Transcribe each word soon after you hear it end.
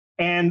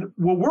And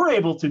what we're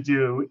able to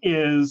do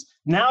is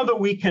now that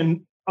we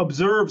can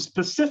observe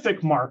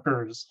specific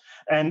markers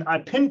and I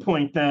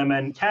pinpoint them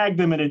and tag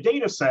them in a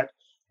data set,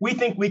 we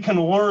think we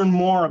can learn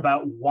more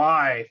about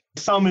why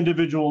some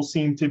individuals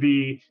seem to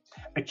be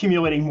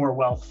accumulating more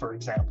wealth, for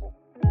example.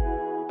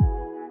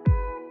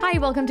 Hi,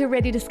 welcome to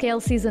Ready to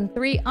Scale Season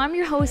 3. I'm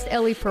your host,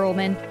 Ellie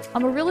Perlman.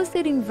 I'm a real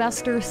estate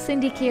investor,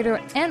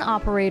 syndicator, and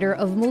operator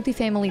of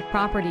multifamily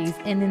properties.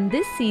 And in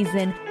this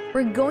season,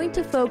 we're going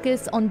to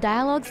focus on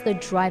dialogues that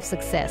drive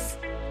success.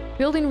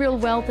 Building real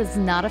wealth is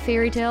not a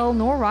fairy tale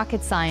nor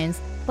rocket science,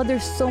 but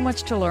there's so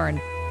much to learn.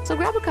 So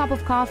grab a cup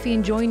of coffee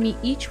and join me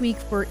each week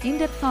for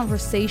in-depth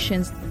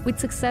conversations with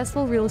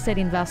successful real estate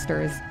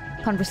investors.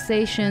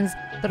 Conversations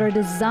that are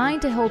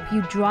designed to help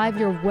you drive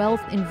your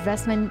wealth,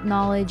 investment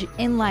knowledge,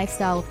 and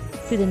lifestyle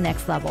to the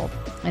next level.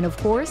 And of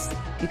course,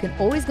 you can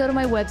always go to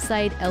my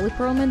website,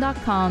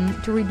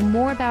 ellieperlman.com, to read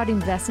more about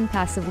investing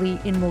passively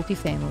in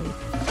multifamily.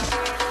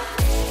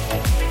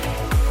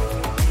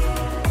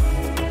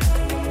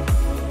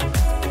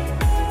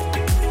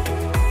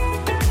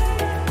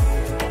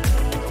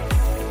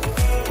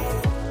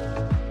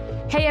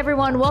 Hey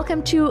everyone,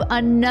 welcome to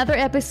another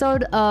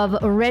episode of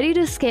Ready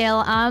to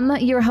Scale. I'm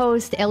your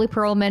host, Ellie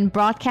Perlman,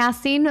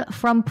 broadcasting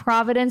from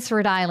Providence,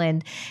 Rhode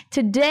Island.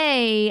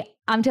 Today,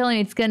 I'm telling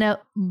you, it's going to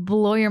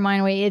blow your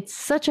mind away. It's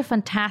such a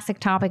fantastic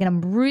topic, and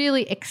I'm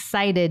really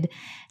excited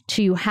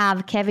to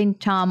have Kevin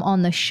Tom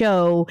on the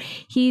show.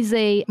 He's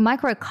a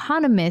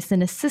microeconomist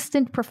and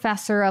assistant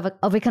professor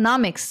of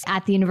economics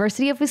at the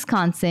University of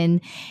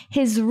Wisconsin.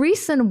 His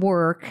recent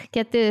work,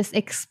 get this,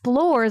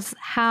 explores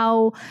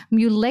how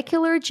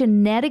molecular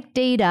genetic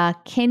data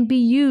can be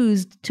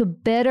used to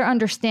better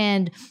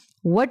understand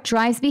what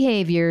drives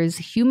behaviors,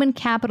 human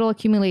capital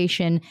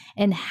accumulation,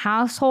 and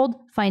household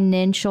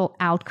financial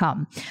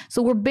outcome.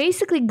 So we're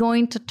basically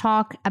going to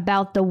talk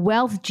about the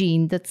wealth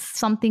gene. That's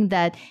something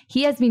that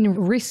he has been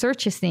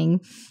researching.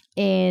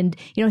 And,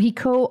 he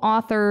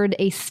co-authored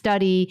a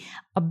study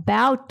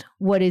about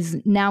what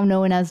is now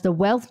known as the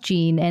wealth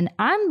gene. And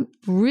I'm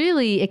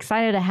really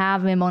excited to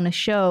have him on the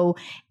show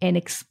and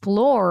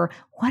explore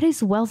what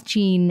is wealth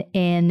gene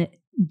and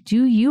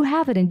do you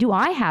have it and do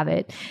I have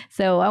it?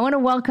 So I want to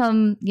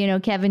welcome,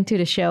 Kevin to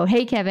the show.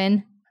 Hey,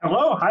 Kevin.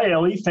 Hello. Hi,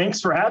 Ellie.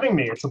 Thanks for having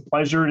me. It's a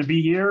pleasure to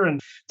be here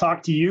and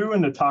talk to you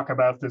and to talk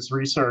about this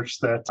research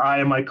that I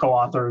and my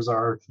co-authors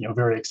are,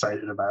 very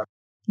excited about.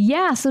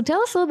 Yeah. So tell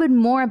us a little bit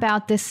more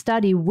about this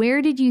study.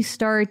 Where did you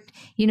start,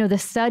 the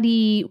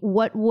study?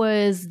 What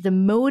was the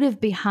motive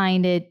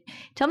behind it?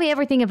 Tell me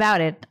everything about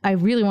it. I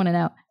really want to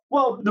know.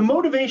 Well, the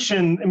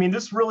motivation,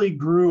 this really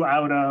grew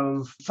out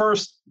of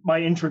first my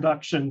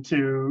introduction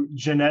to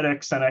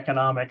genetics and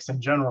economics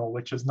in general,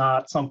 which is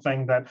not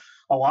something that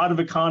a lot of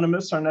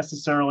economists are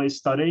necessarily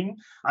studying.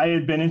 I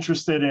had been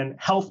interested in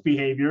health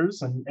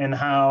behaviors and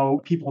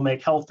how people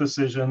make health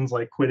decisions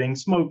like quitting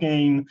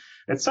smoking,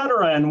 et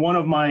cetera. And one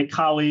of my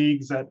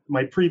colleagues at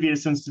my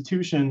previous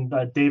institution,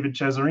 David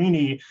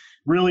Cesarini,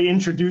 really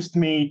introduced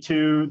me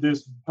to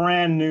this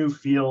brand new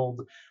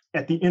field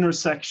at the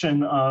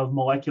intersection of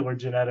molecular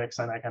genetics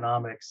and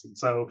economics. And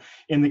so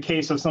in the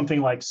case of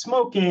something like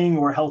smoking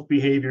or health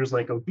behaviors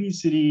like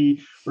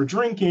obesity or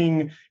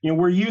drinking,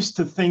 we're used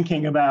to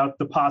thinking about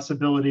the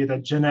possibility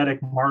that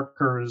genetic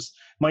markers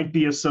might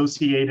be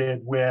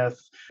associated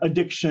with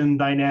addiction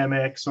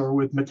dynamics or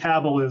with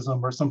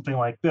metabolism or something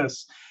like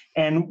this.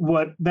 And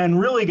what then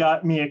really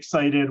got me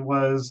excited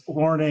was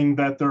learning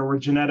that there were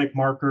genetic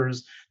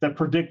markers that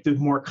predicted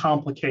more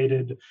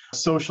complicated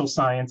social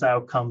science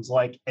outcomes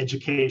like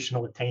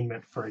educational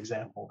attainment, for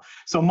example.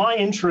 So my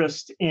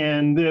interest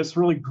in this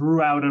really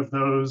grew out of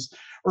those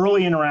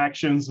early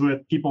interactions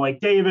with people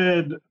like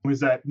David,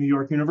 who's at New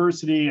York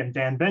University, and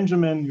Dan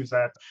Benjamin, who's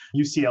at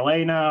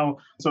UCLA now.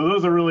 So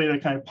those are really the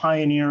kind of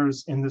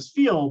pioneers in this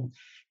field.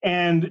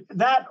 And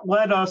that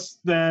led us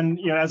then,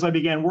 as I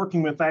began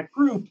working with that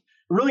group,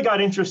 really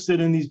got interested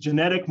in these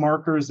genetic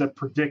markers that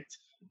predict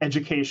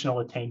educational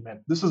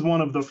attainment. This is one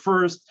of the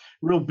first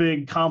real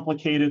big,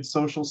 complicated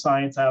social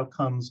science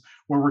outcomes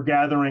where we're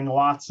gathering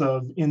lots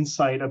of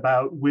insight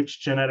about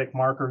which genetic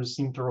markers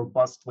seem to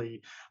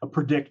robustly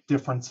predict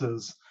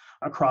differences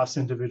across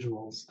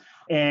individuals.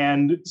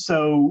 And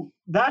so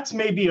that's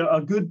maybe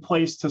a good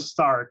place to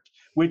start,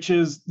 which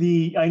is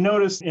I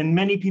noticed in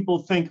many people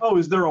think,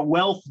 is there a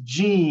wealth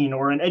gene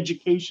or an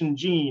education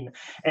gene?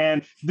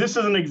 And this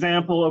is an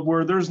example of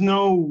where there's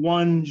no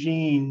one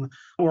gene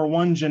or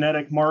one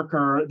genetic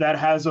marker that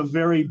has a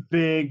very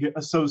big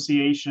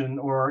association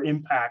or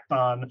impact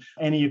on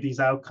any of these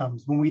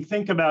outcomes. When we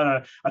think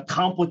about a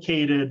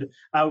complicated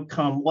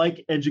outcome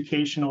like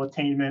educational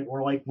attainment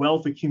or like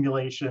wealth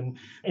accumulation,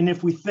 and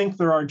if we think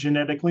there are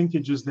genetic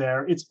linkages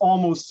there, it's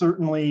almost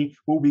certainly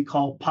what we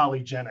call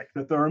polygenic,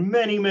 that there are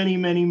many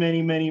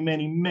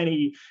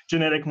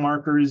genetic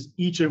markers,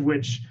 each of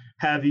which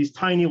have these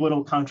tiny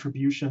little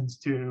contributions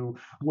to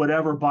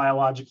whatever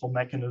biological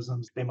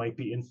mechanisms they might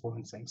be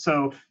influencing.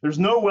 So there's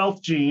no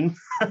wealth gene,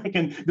 I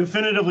can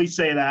definitively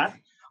say that,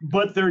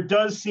 but there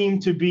does seem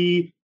to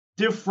be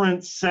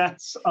different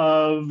sets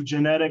of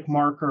genetic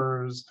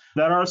markers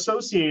that are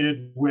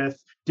associated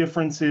with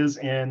differences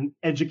in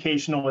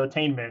educational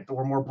attainment,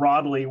 or more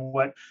broadly,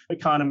 what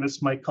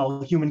economists might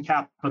call human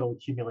capital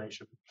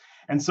accumulation.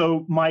 And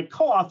so my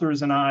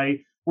co-authors and I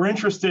were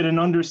interested in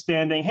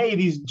understanding, hey,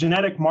 these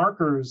genetic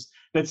markers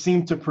that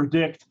seem to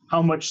predict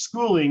how much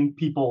schooling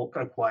people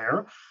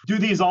acquire, do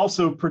these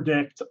also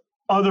predict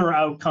other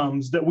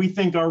outcomes that we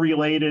think are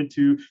related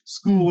to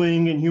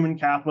schooling and human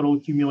capital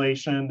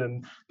accumulation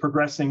and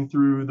progressing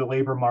through the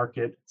labor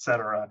market, et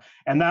cetera?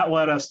 And that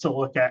led us to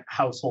look at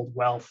household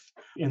wealth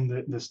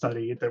in the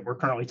study that we're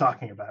currently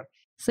talking about.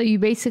 So you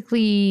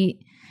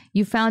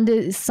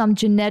found some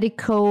genetic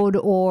code,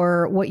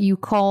 or what you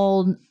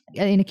called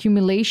an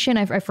accumulation.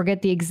 I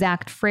forget the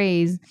exact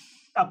phrase.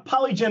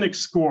 Polygenic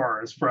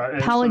scores.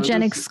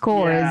 Polygenic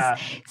scores. Yeah.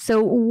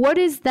 So what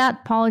is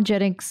that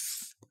polygenic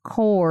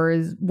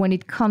scores when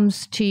it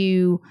comes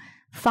to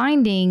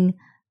finding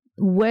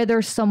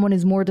whether someone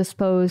is more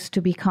disposed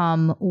to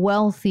become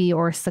wealthy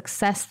or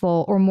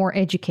successful or more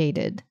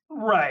educated?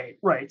 Right.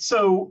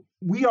 So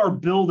we are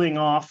building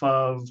off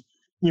of,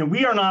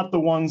 we are not the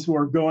ones who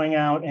are going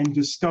out and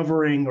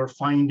discovering or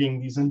finding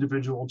these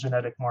individual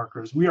genetic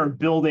markers. We are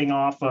building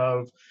off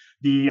of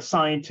the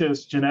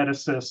scientists,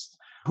 geneticists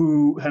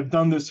who have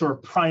done this sort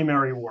of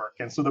primary work.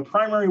 And so the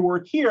primary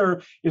work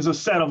here is a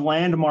set of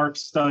landmark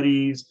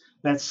studies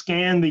that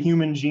scanned the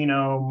human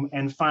genome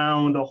and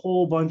found a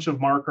whole bunch of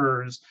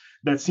markers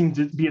that seem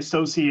to be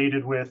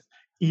associated with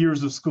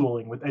years of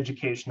schooling, with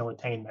educational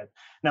attainment.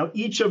 Now,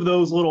 each of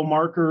those little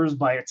markers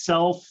by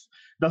itself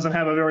doesn't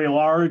have a very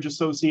large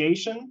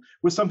association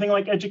with something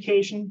like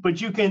education, but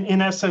you can,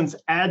 in essence,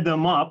 add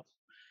them up,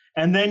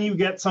 and then you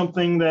get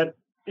something that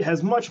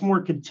has much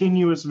more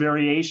continuous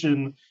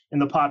variation in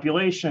the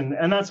population,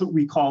 and that's what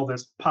we call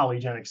this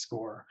polygenic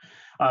score.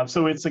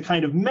 So it's a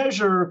kind of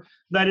measure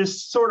that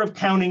is sort of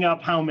counting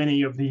up how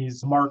many of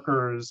these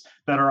markers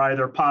that are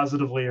either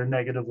positively or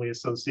negatively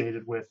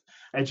associated with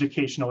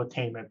educational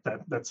attainment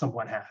that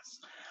someone has.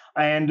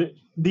 And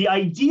the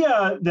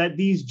idea that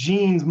these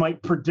genes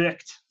might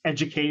predict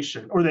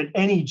education, or that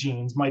any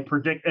genes might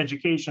predict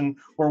education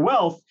or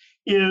wealth,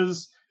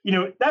 is,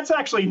 that's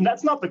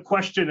not the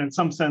question in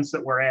some sense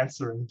that we're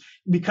answering.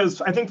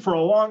 Because I think for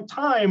a long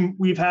time,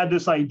 we've had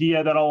this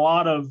idea that a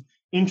lot of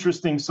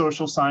interesting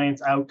social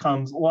science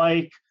outcomes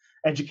like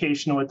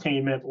educational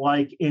attainment,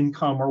 like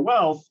income or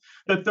wealth,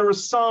 that there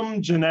was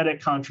some genetic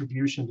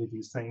contribution to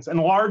these things. And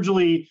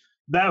largely,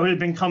 that had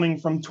been coming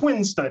from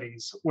twin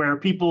studies, where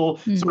people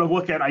sort of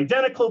look at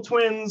identical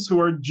twins who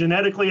are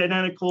genetically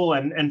identical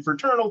and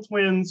fraternal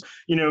twins,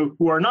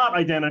 who are not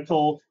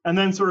identical, and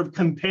then sort of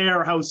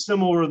compare how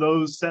similar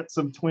those sets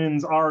of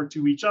twins are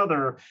to each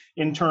other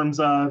in terms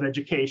of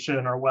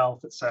education or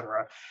wealth, et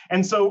cetera.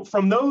 And so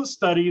from those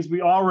studies,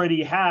 we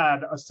already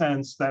had a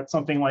sense that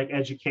something like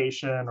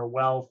education or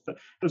wealth,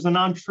 there's a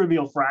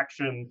non-trivial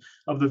fraction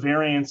of the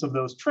variance of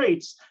those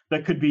traits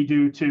that could be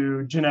due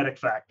to genetic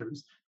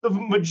factors. The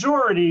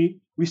majority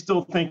we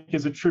still think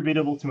is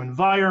attributable to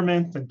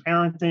environment and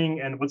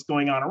parenting and what's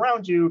going on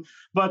around you,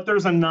 but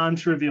there's a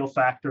non-trivial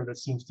factor that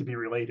seems to be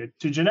related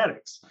to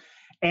genetics.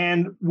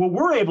 And what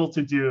we're able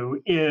to do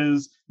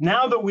is,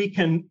 now that we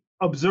can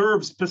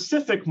observe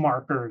specific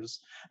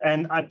markers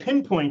and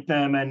pinpoint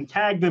them and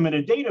tag them in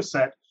a data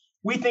set,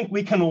 we think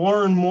we can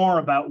learn more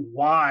about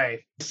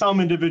why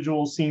some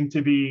individuals seem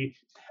to be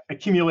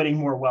accumulating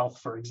more wealth,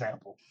 for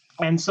example.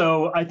 And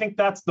so I think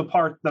that's the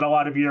part that a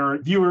lot of your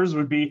viewers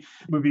would be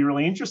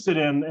really interested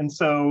in. And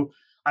so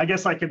I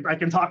guess I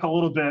can talk a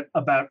little bit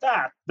about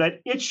that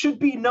it should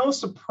be no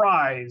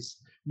surprise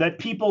that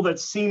people that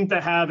seem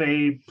to have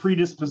a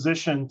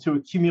predisposition to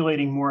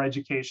accumulating more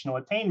educational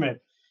attainment,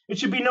 it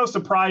should be no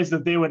surprise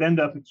that they would end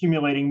up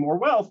accumulating more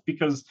wealth,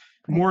 because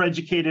more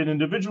educated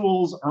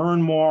individuals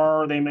earn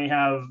more, they may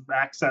have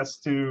access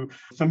to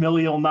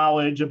familial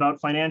knowledge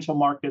about financial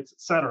markets,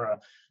 et cetera.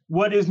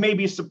 What is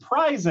maybe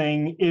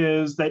surprising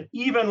is that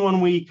even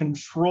when we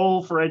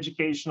control for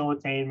educational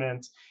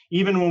attainment,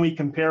 even when we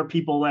compare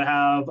people that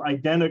have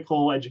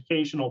identical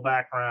educational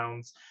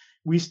backgrounds,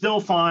 we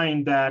still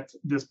find that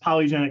this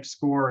polygenic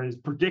score is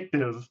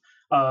predictive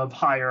of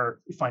higher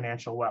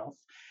financial wealth.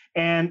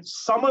 And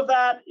some of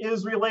that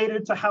is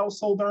related to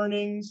household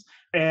earnings,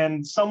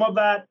 and some of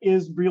that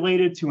is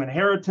related to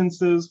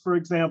inheritances, for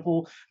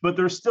example, but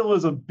there still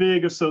is a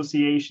big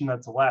association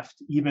that's left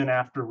even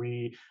after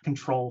we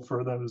control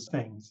for those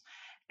things.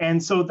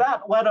 And so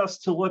that led us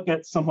to look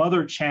at some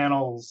other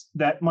channels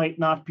that might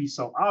not be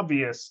so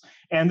obvious.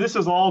 And this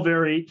is all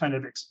very kind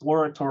of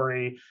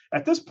exploratory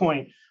at this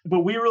point,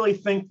 but we really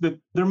think that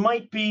there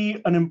might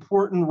be an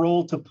important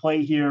role to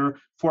play here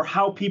for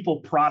how people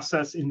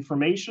process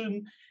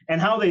information and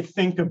how they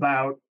think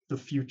about the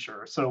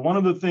future. So one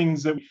of the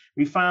things that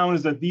we found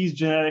is that these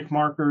genetic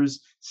markers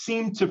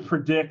seem to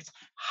predict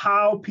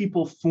how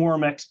people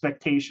form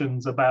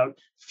expectations about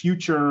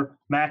future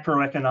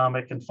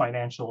macroeconomic and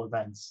financial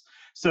events.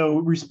 So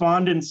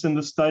respondents in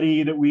the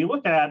study that we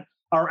look at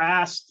are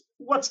asked,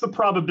 what's the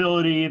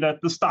probability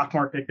that the stock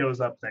market goes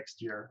up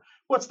next year?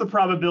 what's the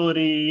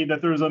probability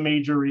that there's a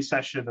major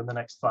recession in the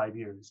next 5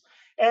 years?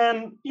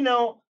 And,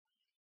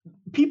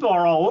 people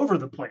are all over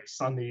the place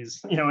on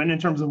these, and in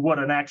terms of what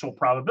an actual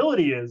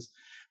probability is.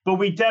 But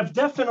we have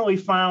definitely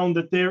found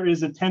that there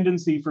is a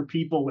tendency for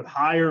people with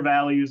higher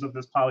values of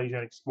this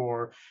polygenic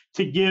score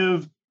to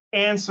give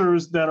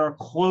answers that are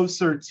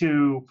closer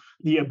to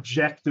the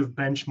objective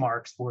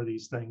benchmarks for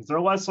these things.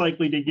 They're less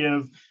likely to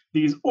give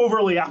these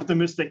overly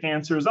optimistic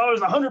answers. Oh,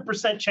 there's a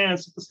 100%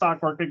 chance that the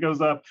stock market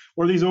goes up,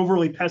 or these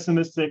overly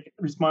pessimistic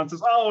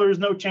responses. Oh, there's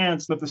no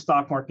chance that the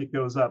stock market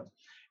goes up.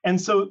 And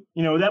so,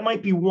 that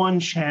might be one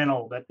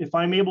channel that if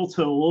I'm able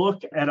to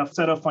look at a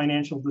set of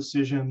financial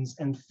decisions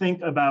and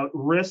think about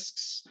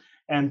risks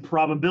and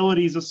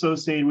probabilities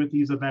associated with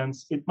these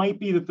events, it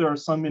might be that there are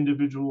some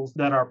individuals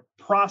that are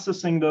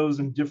processing those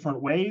in different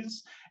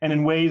ways and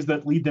in ways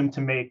that lead them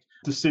to make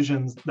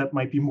decisions that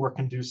might be more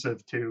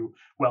conducive to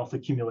wealth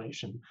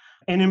accumulation.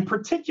 And in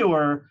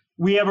particular,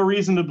 we have a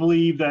reason to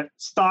believe that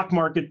stock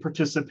market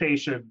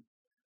participation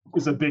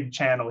is a big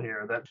channel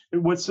here, that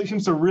what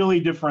seems to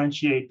really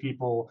differentiate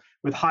people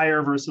with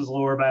higher versus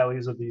lower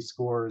values of these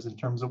scores in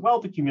terms of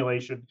wealth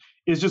accumulation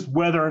is just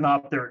whether or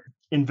not they're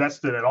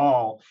invested at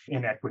all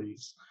in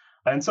equities.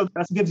 And so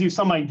that gives you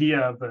some idea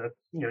of the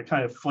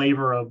kind of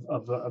flavor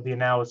of the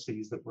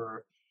analyses that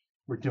we're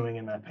doing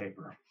in that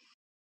paper.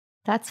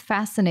 That's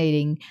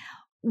fascinating.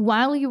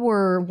 While you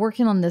were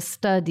working on this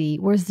study,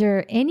 was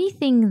there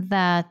anything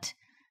that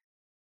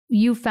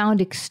you found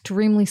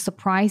extremely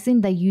surprising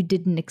that you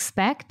didn't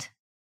expect?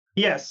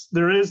 Yes,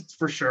 there is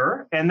for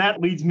sure. And that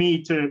leads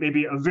me to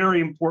maybe a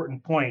very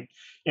important point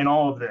in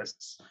all of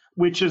this,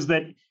 which is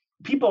that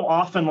people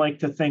often like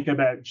to think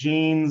about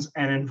genes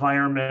and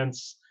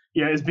environments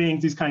as being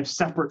these kind of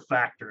separate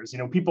factors.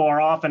 People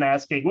are often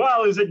asking,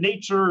 well, is it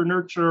nature or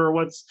nurture or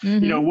what's,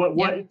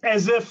 what,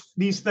 as if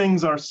these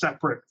things are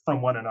separate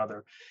from one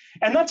another.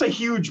 And that's a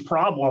huge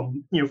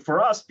problem, for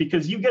us,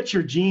 because you get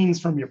your genes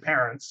from your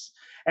parents.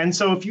 And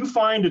so if you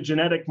find a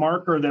genetic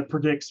marker that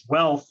predicts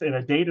wealth in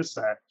a data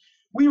set,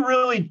 we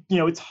really,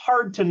 it's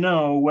hard to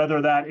know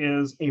whether that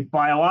is a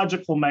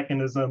biological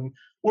mechanism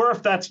or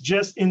if that's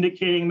just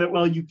indicating that,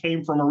 well, you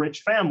came from a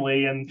rich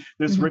family and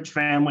this rich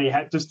family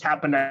just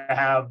happened to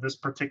have this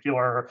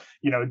particular,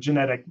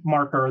 genetic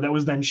marker that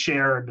was then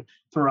shared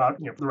throughout,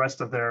 the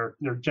rest of their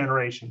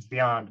generations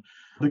beyond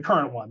the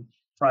current one.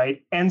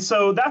 Right. And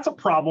so that's a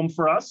problem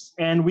for us,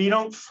 and we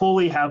don't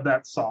fully have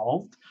that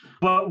solved.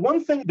 But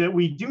one thing that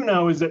we do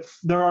know is that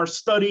there are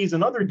studies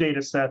and other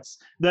data sets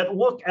that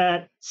look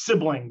at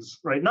siblings,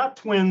 right? Not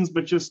twins,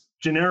 but just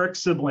generic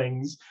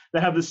siblings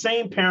that have the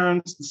same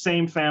parents, the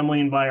same family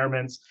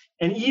environments.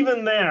 And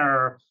even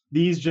there,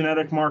 these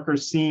genetic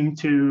markers seem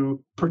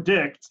to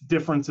predict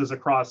differences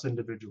across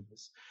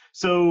individuals.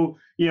 So,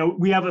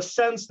 we have a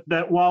sense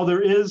that while there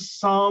is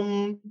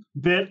some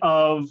bit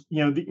of,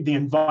 the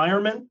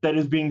environment that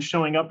is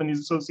showing up in these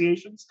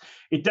associations,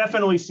 it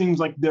definitely seems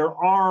like there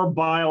are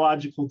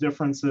biological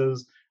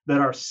differences that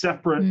are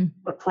separate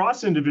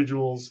across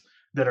individuals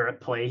that are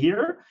at play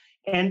here.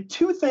 And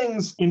two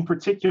things in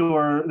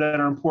particular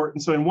that are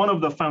important. So in one of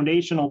the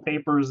foundational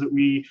papers that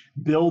we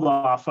build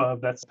off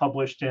of that's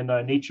published in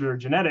Nature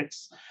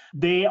Genetics,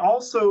 they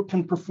also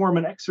can perform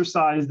an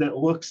exercise that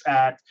looks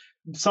at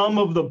some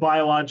of the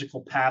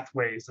biological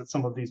pathways that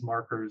some of these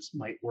markers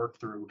might work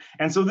through.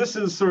 And so this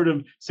is sort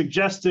of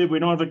suggestive. We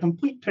don't have a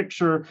complete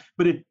picture,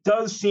 but it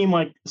does seem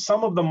like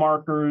some of the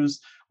markers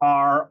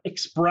are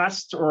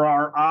expressed or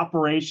are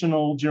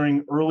operational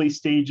during early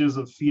stages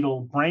of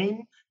fetal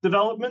brain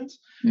development,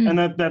 and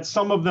that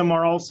some of them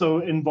are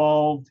also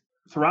involved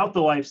throughout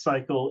the life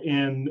cycle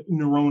in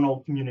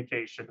neuronal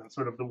communication and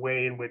sort of the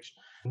way in which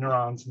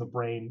neurons in the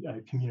brain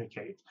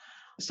communicate.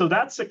 So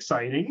that's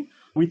exciting.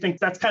 We think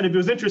it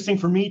was interesting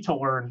for me to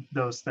learn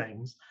those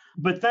things.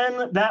 But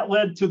then that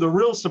led to the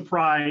real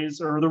surprise,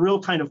 or the real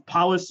kind of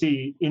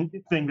policy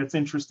thing that's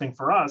interesting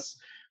for us,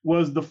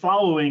 was the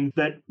following,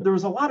 that there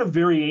was a lot of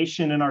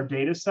variation in our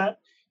data set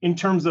in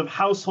terms of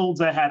households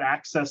that had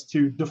access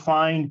to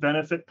defined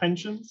benefit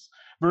pensions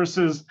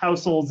versus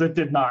households that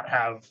did not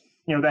have,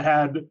 that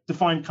had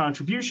defined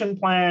contribution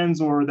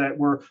plans or that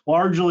were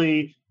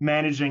largely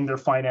managing their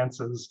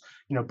finances,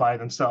 by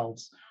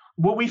themselves.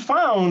 What we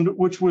found,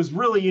 which was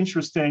really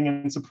interesting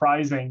and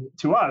surprising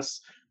to us,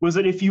 was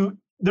that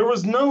there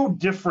was no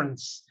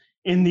difference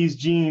in these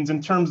genes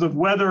in terms of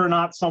whether or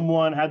not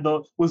someone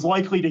was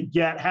likely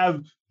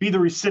to be the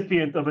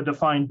recipient of a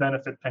defined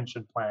benefit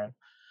pension plan.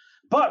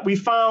 But we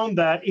found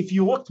that if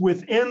you looked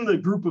within the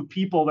group of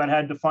people that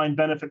had defined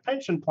benefit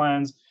pension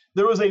plans,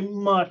 there was a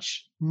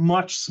much,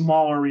 much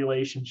smaller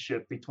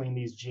relationship between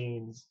these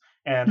genes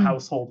and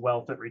household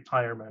wealth at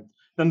retirement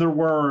than there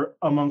were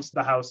amongst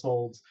the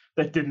households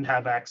that didn't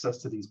have access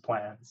to these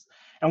plans.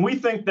 And we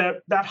think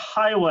that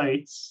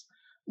highlights,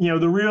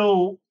 the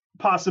real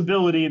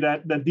possibility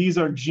that these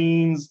are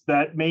genes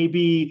that may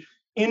be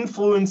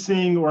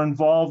influencing or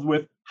involved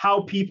with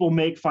how people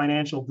make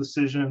financial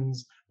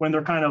decisions when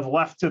they're kind of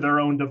left to their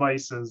own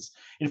devices.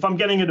 If I'm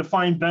getting a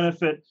defined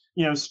benefit,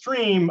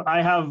 stream,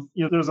 I have,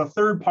 there's a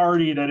third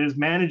party that is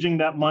managing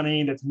that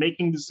money, that's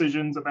making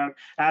decisions about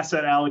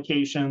asset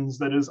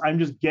allocations, I'm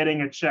just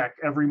getting a check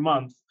every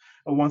month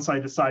once I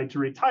decide to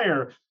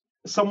retire.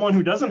 Someone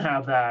who doesn't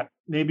have that,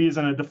 maybe is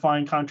in a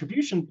defined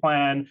contribution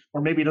plan, or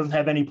maybe doesn't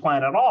have any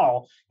plan at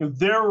all,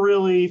 they're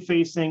really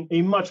facing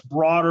a much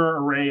broader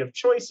array of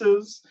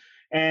choices.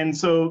 And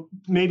so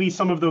maybe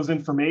some of those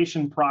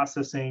information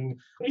processing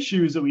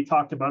issues that we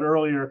talked about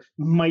earlier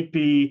might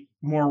be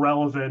more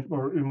relevant,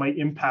 or it might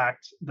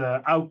impact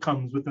the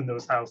outcomes within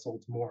those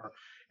households more.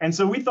 And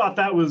so we thought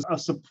that was a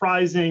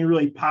surprising,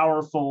 really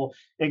powerful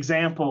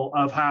example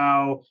of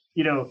how,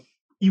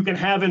 you can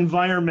have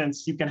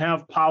environments, you can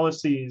have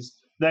policies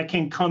that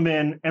can come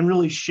in and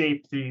really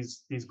shape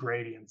these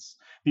gradients,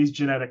 these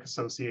genetic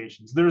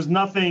associations. There's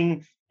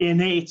nothing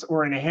innate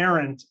or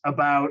inherent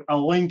about a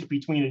link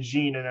between a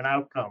gene and an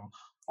outcome.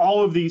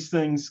 All of these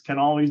things can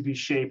always be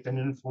shaped and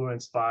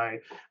influenced by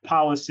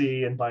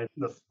policy and by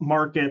the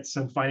markets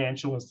and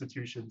financial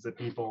institutions that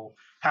people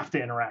have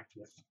to interact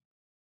with.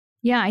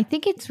 Yeah, I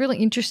think it's really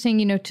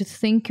interesting, to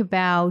think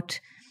about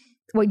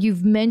what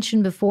you've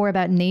mentioned before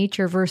about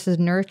nature versus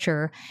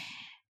nurture.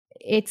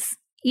 It's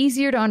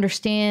easier to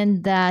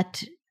understand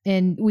that,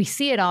 and we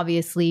see it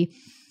obviously.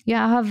 You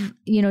have,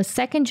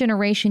 second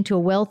generation to a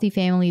wealthy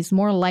family is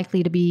more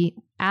likely to be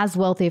as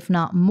wealthy, if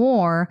not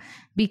more,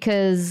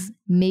 because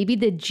maybe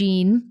the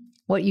gene,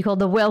 what you call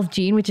the wealth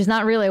gene, which is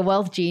not really a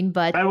wealth gene,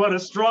 but I want to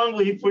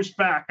strongly push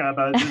back on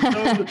that.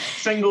 There's no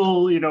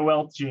single,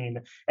 wealth gene.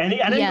 And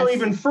I think go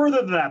even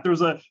further than that.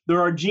 There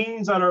are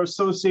genes that are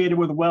associated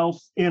with wealth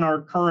in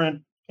our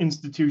current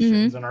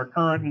institutions and our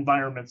current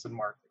environments and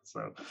markets.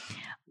 So,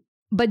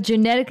 but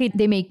genetically,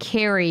 they may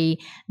carry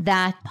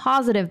that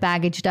positive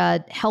baggage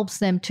that helps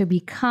them to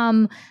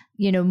become,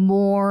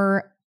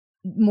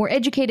 more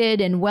educated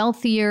and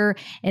wealthier.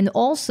 And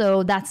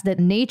also, that's the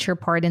nature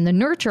part. And the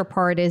nurture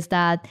part is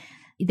that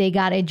they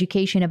got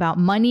education about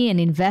money and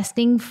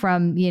investing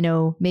from,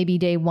 maybe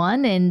day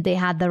one, and they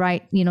had the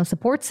right,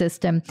 support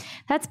system.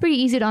 That's pretty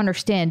easy to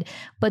understand.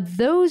 But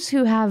those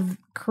who have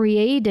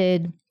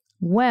created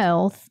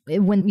wealth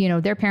when,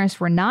 their parents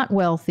were not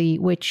wealthy,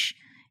 which,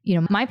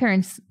 my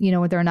parents,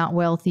 they're not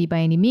wealthy by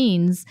any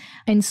means.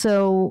 And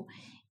so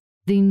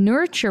the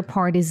nurture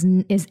part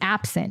is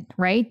absent,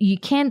 right? You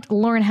can't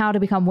learn how to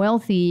become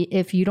wealthy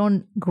if you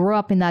don't grow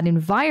up in that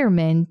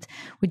environment,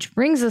 which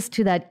brings us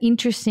to that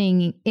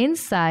interesting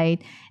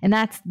insight. And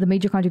that's the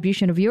major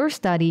contribution of your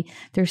study.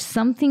 There's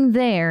something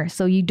there.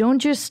 So you don't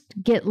just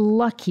get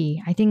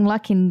lucky. I think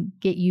luck can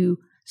get you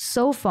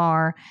so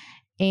far.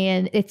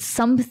 And it's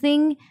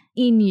something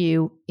in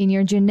you, in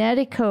your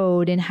genetic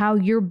code and how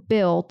you're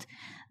built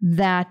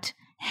that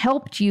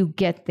helped you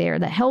get there,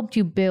 that helped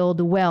you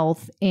build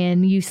wealth.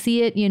 And you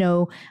see it,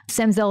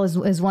 Sam Zell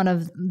is one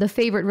of the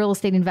favorite real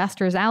estate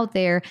investors out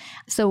there.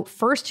 So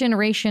first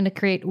generation to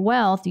create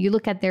wealth, you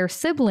look at their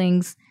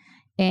siblings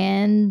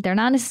and they're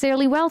not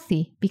necessarily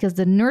wealthy because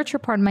the nurture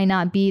part might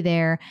not be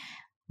there,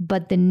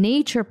 but the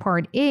nature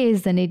part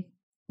is, and it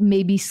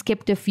maybe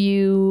skipped a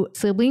few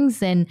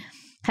siblings and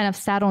kind of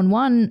sat on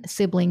one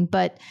sibling.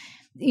 But,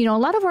 a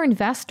lot of our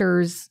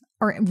investors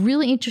are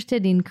really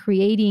interested in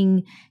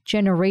creating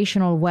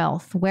generational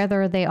wealth,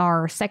 whether they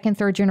are second,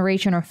 third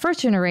generation or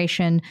first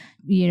generation,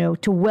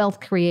 to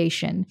wealth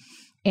creation.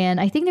 And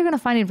I think they're going to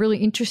find it really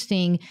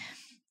interesting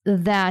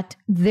that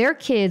their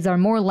kids are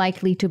more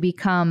likely to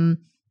become,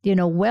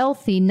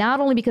 wealthy, not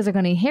only because they're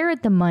going to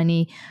inherit the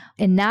money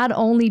and not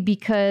only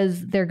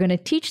because they're going to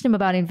teach them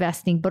about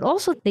investing, but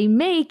also they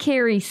may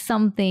carry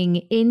something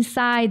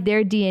inside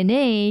their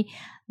DNA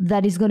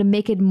that is going to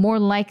make it more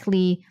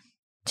likely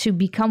to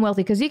become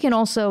wealthy. Because you can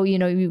also,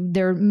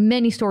 there are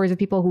many stories of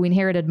people who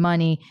inherited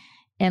money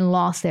and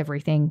lost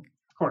everything.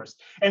 Of course.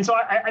 And so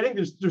I think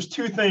there's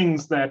two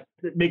things that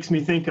it makes me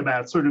think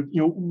about sort of,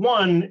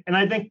 one, and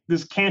I think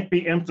this can't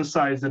be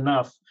emphasized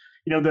enough,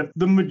 that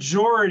the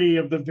majority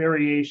of the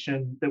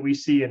variation that we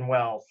see in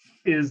wealth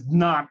is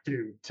not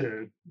due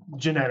to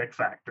genetic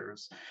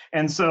factors.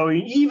 And so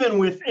even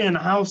within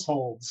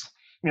households,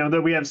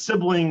 that we have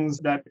siblings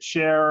that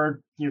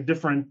share,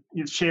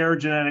 share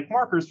genetic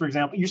markers, for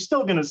example, you're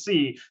still going to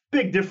see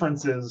big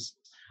differences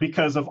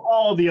because of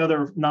all the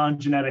other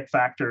non-genetic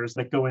factors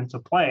that go into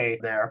play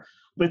there.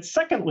 But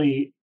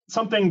secondly,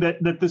 something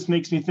that this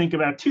makes me think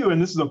about too,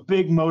 and this is a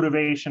big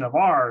motivation of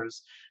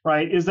ours,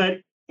 right, is that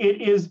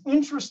it is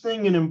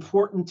interesting and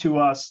important to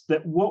us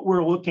that what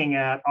we're looking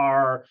at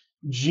are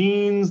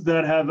genes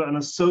that have an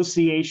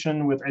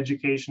association with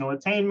educational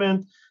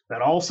attainment,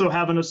 that also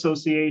have an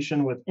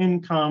association with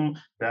income,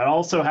 that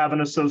also have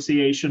an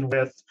association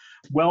with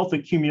wealth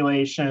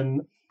accumulation,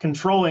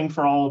 controlling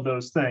for all of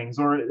those things,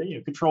 or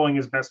controlling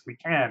as best we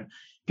can,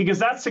 because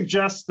that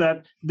suggests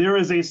that there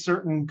is a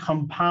certain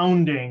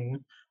compounding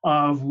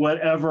of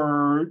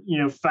whatever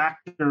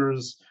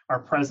factors are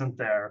present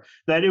there.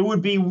 That it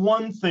would be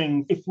one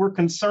thing if we're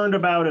concerned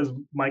about, as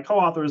my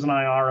co-authors and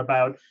I are,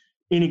 about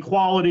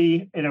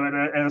inequality at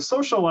a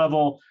social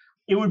level.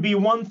 it would be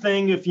one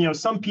thing if,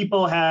 some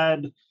people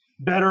had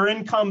better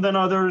income than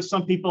others,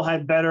 some people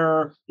had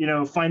better,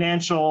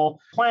 financial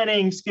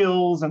planning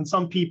skills, and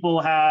some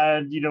people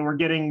had, were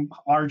getting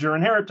larger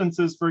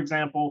inheritances, for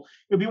example.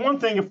 It'd be one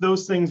thing if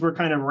those things were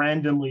kind of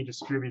randomly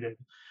distributed.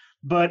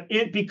 But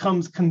it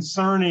becomes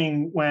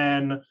concerning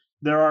when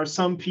there are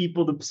some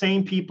people, the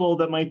same people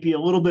that might be a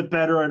little bit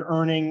better at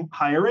earning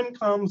higher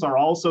incomes are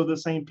also the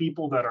same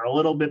people that are a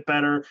little bit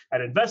better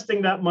at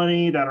investing that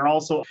money, that are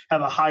also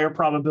have a higher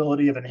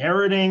probability of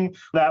inheriting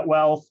that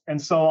wealth,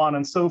 and so on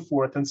and so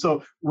forth. And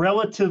so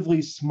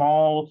relatively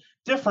small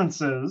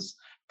differences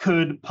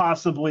could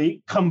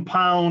possibly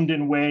compound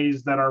in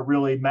ways that are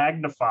really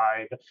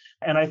magnified.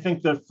 And I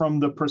think that from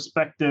the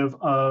perspective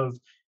of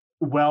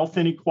wealth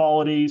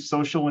inequality,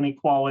 social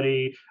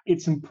inequality,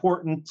 it's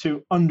important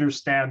to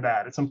understand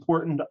that. It's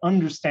important to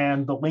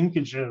understand the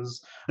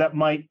linkages that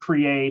might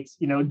create,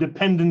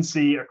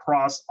 dependency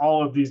across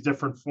all of these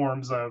different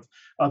forms of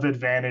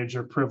advantage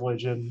or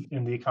privilege in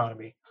the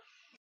economy.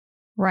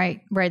 Right.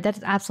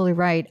 That's absolutely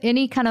right.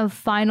 Any kind of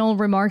final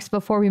remarks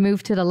before we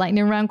move to the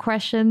lightning round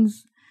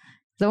questions?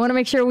 So I want to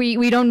make sure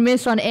we don't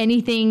miss on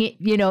anything,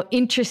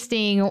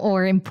 interesting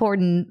or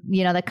important,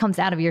 that comes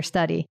out of your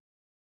study.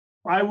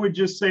 I would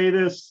just say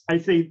this. I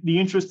think the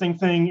interesting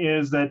thing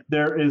is that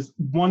there is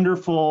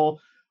wonderful,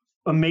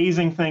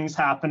 amazing things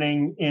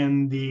happening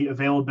in the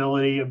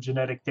availability of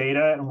genetic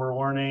data, and we're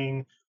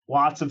learning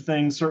lots of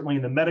things, certainly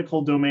in the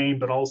medical domain,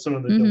 but also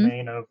in the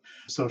domain of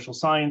social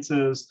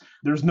sciences.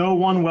 There's no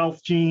one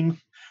wealth gene.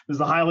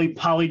 There's a highly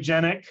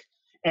polygenic,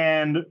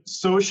 and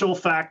social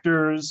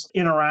factors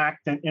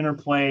interact and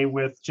interplay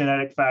with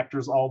genetic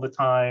factors all the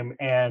time.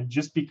 And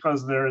just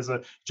because there is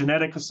a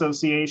genetic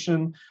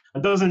association,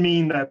 it doesn't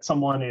mean that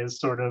someone is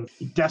sort of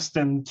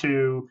destined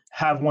to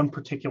have one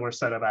particular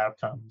set of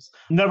outcomes.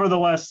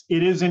 Nevertheless,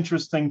 it is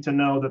interesting to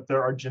know that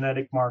there are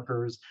genetic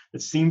markers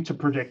that seem to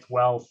predict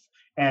wealth,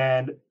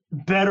 and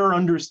better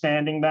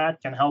understanding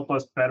that can help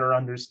us better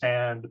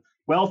understand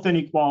wealth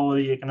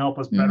inequality. It can help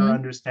us better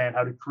understand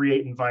how to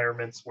create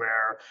environments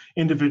where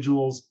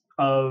individuals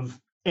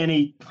of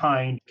any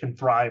kind can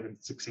thrive and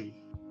succeed.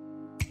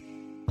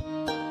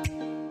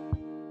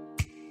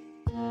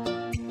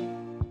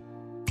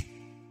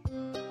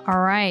 All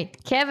right,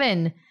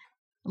 Kevin,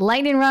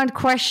 lightning round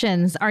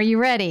questions. Are you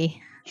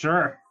ready?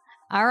 Sure.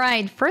 All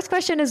right. First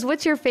question is,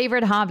 what's your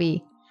favorite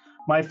hobby?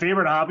 My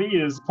favorite hobby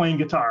is playing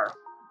guitar.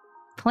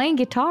 Playing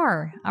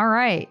guitar. All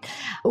right.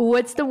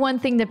 What's the one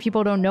thing that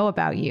people don't know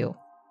about you?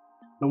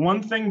 The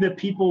one thing that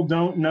people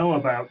don't know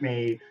about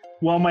me,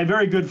 well, my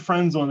very good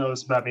friends will know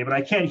this about me, but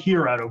I can't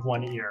hear out of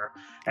one ear.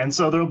 And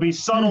so there'll be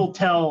subtle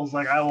tells,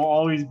 like I will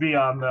always be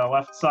on the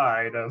left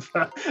side of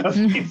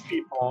these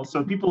people.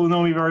 So people who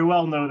know me very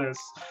well know this.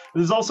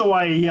 This is also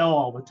why I yell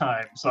all the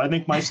time. So I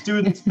think my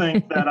students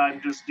think that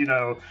I'm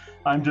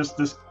just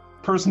this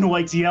person who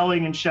likes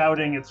yelling and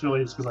shouting. It's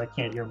really just because I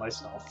can't hear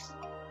myself.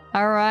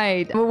 All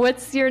right. Well,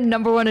 what's your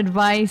number one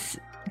advice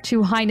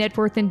to high net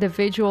worth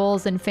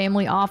individuals and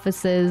family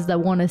offices that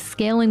want to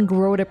scale and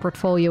grow their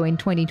portfolio in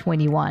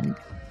 2021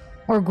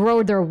 or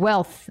grow their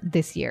wealth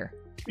this year?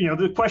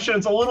 The question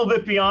is a little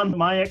bit beyond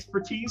my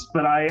expertise,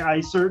 but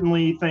I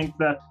certainly think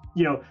that,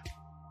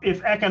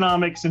 if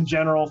economics in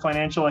general,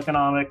 financial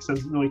economics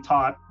has really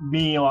taught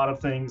me a lot of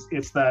things,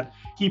 it's that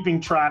keeping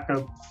track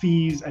of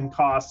fees and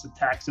costs and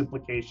tax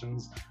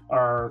implications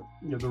are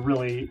the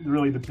really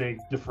the big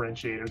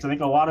differentiators. I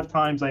think a lot of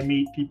times I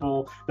meet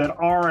people that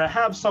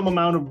have some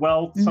amount of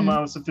wealth, some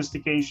amount of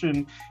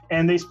sophistication,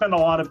 and they spend a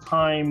lot of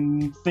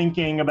time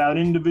thinking about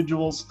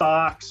individual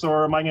stocks,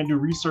 or am I going to do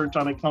research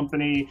on a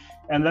company?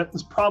 And that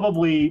is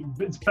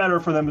it's better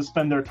for them to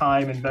spend their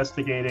time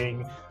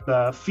investigating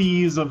the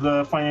fees of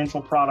the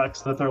financial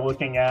products that they're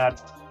looking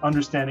at,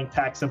 understanding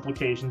tax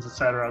implications, et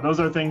cetera. Those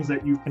are things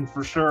that you can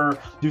for sure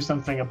do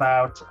something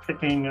about.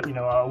 Picking,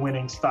 a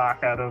winning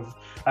stock out of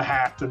a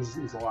hat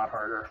is a lot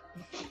harder.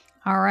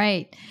 All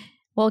right.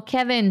 Well,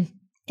 Kevin,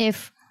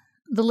 if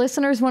the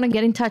listeners want to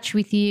get in touch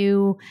with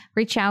you,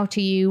 reach out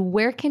to you,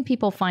 where can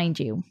people find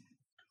you?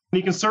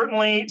 You can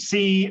certainly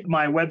see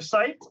my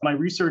website, my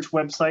research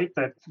website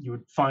that you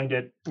would find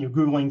it,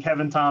 Googling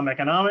Kevin Tom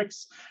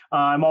Economics.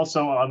 I'm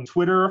also on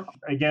Twitter.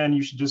 Again,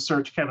 you should just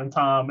search Kevin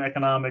Tom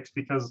Economics,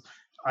 because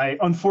I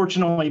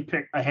unfortunately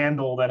picked a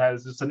handle that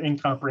has just an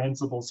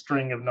incomprehensible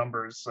string of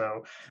numbers.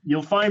 So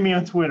you'll find me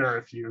on Twitter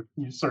if you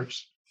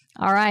search.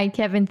 All right,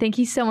 Kevin, thank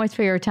you so much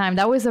for your time.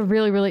 That was a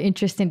really, really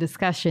interesting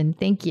discussion.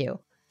 Thank you.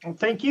 Well,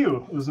 thank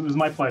you. It was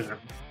my pleasure.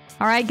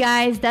 All right,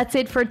 guys, that's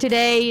it for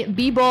today.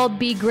 Be bold,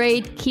 be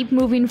great, keep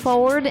moving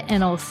forward,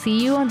 and I'll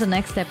see you on the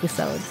next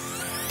episode.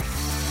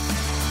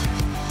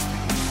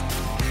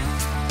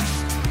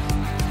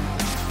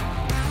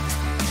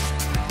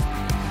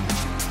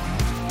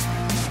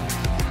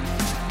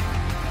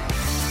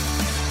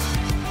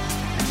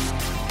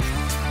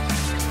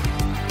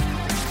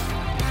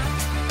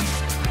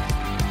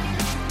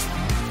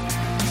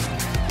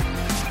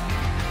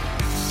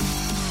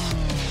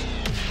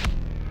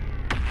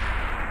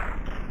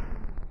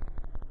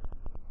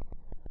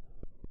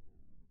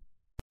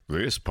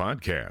 This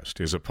podcast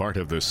is a part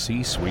of the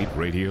C-Suite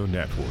Radio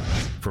Network.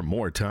 For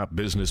more top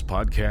business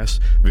podcasts,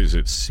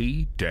 visit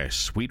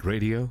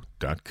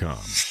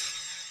c-suiteradio.com.